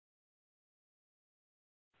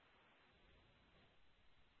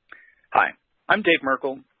Hi, I'm Dave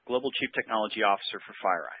Merkel, Global Chief Technology Officer for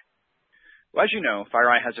FireEye. Well, as you know,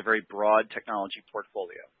 FireEye has a very broad technology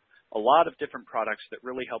portfolio, a lot of different products that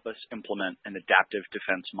really help us implement an adaptive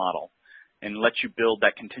defense model and let you build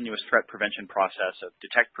that continuous threat prevention process of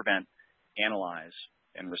detect, prevent, analyze,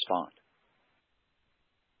 and respond.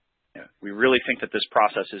 We really think that this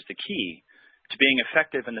process is the key to being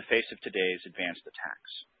effective in the face of today's advanced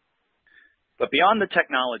attacks. But beyond the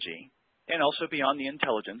technology, and also beyond the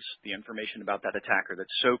intelligence, the information about that attacker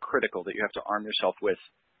that's so critical that you have to arm yourself with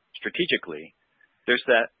strategically, there's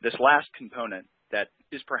this last component that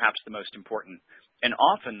is perhaps the most important and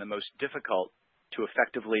often the most difficult to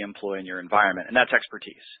effectively employ in your environment, and that's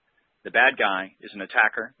expertise. The bad guy is an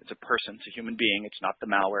attacker. It's a person. It's a human being. It's not the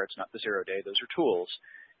malware. It's not the zero-day. Those are tools.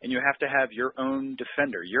 And you have to have your own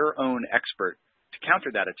defender, your own expert to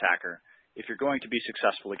counter that attacker if you're going to be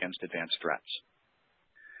successful against advanced threats.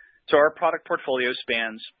 So our product portfolio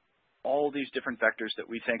spans all these different vectors that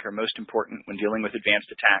we think are most important when dealing with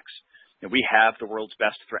advanced attacks. We have the world's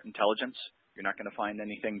best threat intelligence. You're not going to find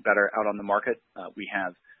anything better out on the market. We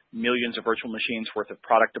have millions of virtual machines worth of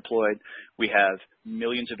product deployed. We have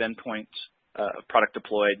millions of endpoints of product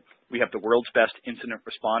deployed. We have the world's best incident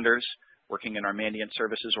responders working in our managed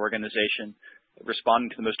services organization,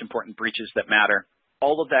 responding to the most important breaches that matter.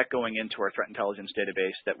 All of that going into our threat intelligence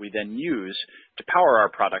database that we then use to power our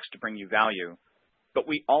products to bring you value. But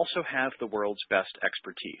we also have the world's best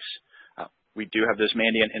expertise. We do have those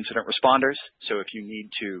managed incident responders. So if you need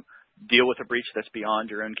to deal with a breach that's beyond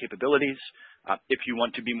your own capabilities, if you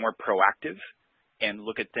want to be more proactive and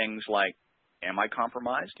look at things like, am I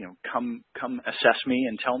compromised? Come assess me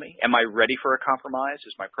and tell me. Am I ready for a compromise?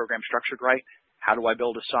 Is my program structured right? How do I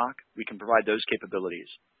build a SOC? We can provide those capabilities.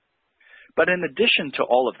 But in addition to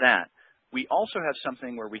all of that, we also have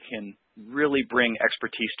something where we can really bring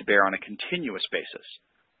expertise to bear on a continuous basis,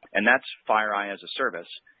 and that's FireEye as a service.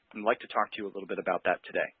 And I'd like to talk to you a little bit about that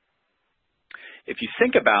today. If you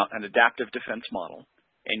think about an adaptive defense model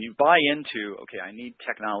and you buy into, okay, I need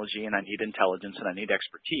technology and I need intelligence and I need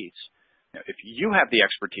expertise, if you have the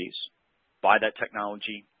expertise, buy that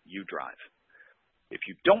technology, you drive. If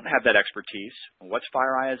you don't have that expertise, what's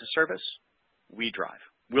FireEye as a service? We drive.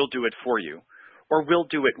 We'll do it for you, or we'll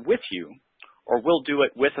do it with you, or we'll do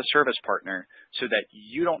it with a service partner so that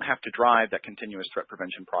you don't have to drive that continuous threat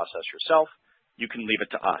prevention process yourself. You can leave it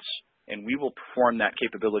to us, and we will perform that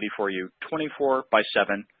capability for you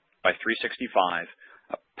 24/7 by 365,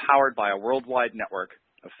 powered by a worldwide network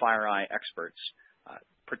of FireEye experts,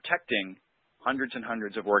 protecting hundreds and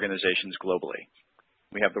hundreds of organizations globally.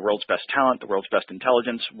 We have the world's best talent, the world's best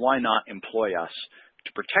intelligence. Why not employ us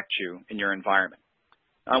to protect you in your environment?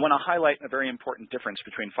 I want to highlight a very important difference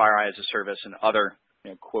between FireEye as a service and other,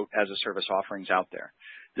 quote, as a service offerings out there.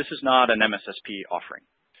 This is not an MSSP offering.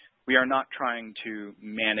 We are not trying to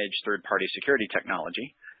manage third-party security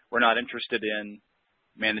technology. We're not interested in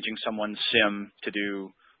managing someone's SIM to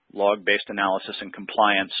do log-based analysis and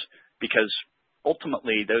compliance, because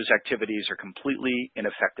ultimately those activities are completely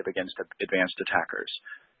ineffective against advanced attackers.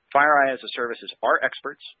 FireEye as a service is our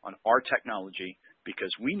experts on our technology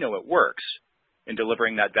because we know it works in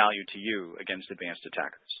delivering that value to you against advanced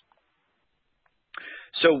attackers.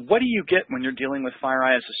 So what do you get when you're dealing with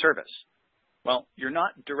FireEye as a service? Well, you're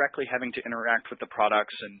not directly having to interact with the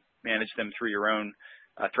products and manage them through your own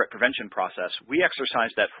threat prevention process. We exercise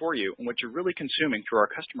that for you, and what you're really consuming through our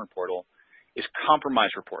customer portal is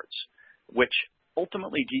compromise reports, which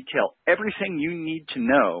ultimately detail everything you need to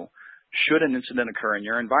know should an incident occur in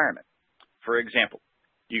your environment. For example,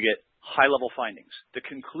 you get high-level findings, the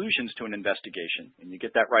conclusions to an investigation, and you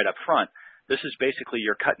get that right up front. This is basically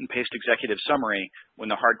your cut-and-paste executive summary when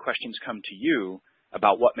the hard questions come to you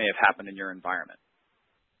about what may have happened in your environment.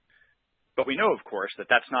 But we know, of course, that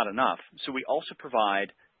that's not enough, so we also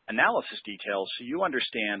provide analysis details so you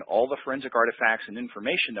understand all the forensic artifacts and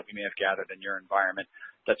information that we may have gathered in your environment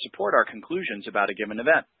that support our conclusions about a given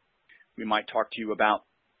event. We might talk to you about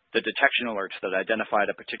the detection alerts that identified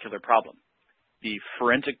a particular problem, the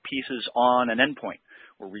forensic pieces on an endpoint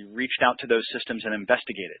where we reached out to those systems and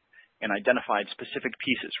investigated and identified specific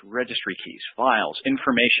pieces, registry keys, files,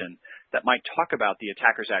 information that might talk about the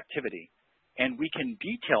attacker's activity. And we can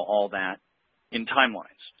detail all that in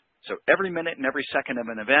timelines. So every minute and every second of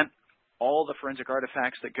an event, all the forensic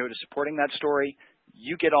artifacts that go to supporting that story,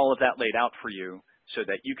 you get all of that laid out for you so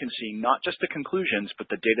that you can see not just the conclusions, but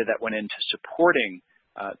the data that went into supporting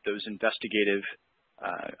those investigative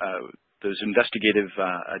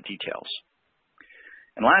details.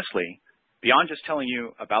 And lastly, beyond just telling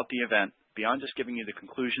you about the event, beyond just giving you the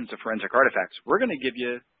conclusions of forensic artifacts, we're going to give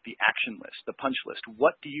you the action list, the punch list.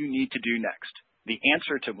 What do you need to do next? the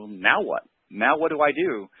answer to, well, now what? Now what do I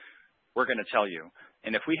do? We're going to tell you.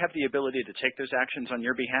 And if we have the ability to take those actions on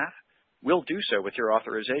your behalf, we'll do so with your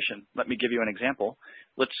authorization. Let me give you an example.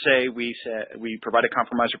 Let's say we provide a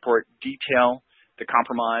compromise report, detail the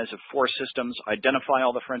compromise of 4 systems, identify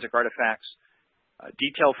all the forensic artifacts,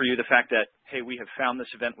 detail for you the fact that, hey, we have found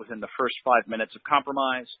this event within the first 5 minutes of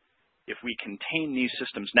compromise. If we contain these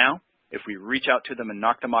systems now, if we reach out to them and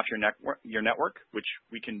knock them off your network, which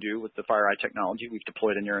we can do with the FireEye technology we've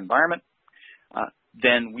deployed in your environment,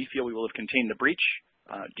 then we feel we will have contained the breach.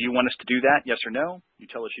 Do you want us to do that? Yes or no? You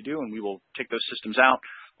tell us you do, and we will take those systems out,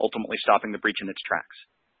 ultimately stopping the breach in its tracks.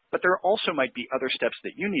 But there also might be other steps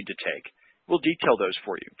that you need to take. We'll detail those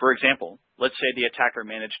for you. For example, let's say the attacker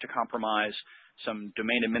managed to compromise some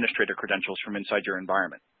domain administrator credentials from inside your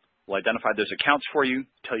environment. We'll identify those accounts for you,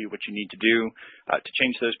 tell you what you need to do to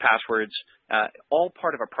change those passwords, all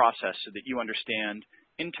part of a process so that you understand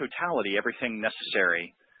in totality everything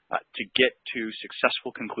necessary to get to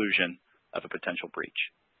successful conclusion of a potential breach.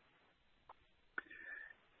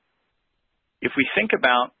 If we think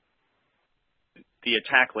about the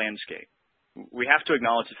attack landscape, we have to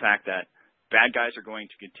acknowledge the fact that bad guys are going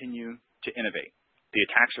to continue to innovate. The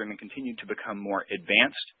attacks are going to continue to become more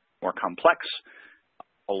advanced, more complex.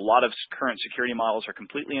 A lot of current security models are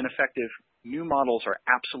completely ineffective. New models are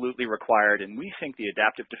absolutely required, and we think the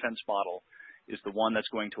adaptive defense model is the one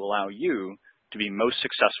that's going to allow you to be most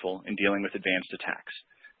successful in dealing with advanced attacks.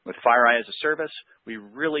 With FireEye as a service, we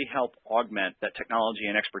really help augment that technology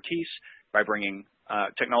and expertise by bringing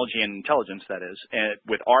technology and intelligence, that is,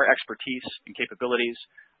 with our expertise and capabilities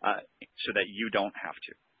so that you don't have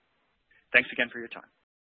to. Thanks again for your time.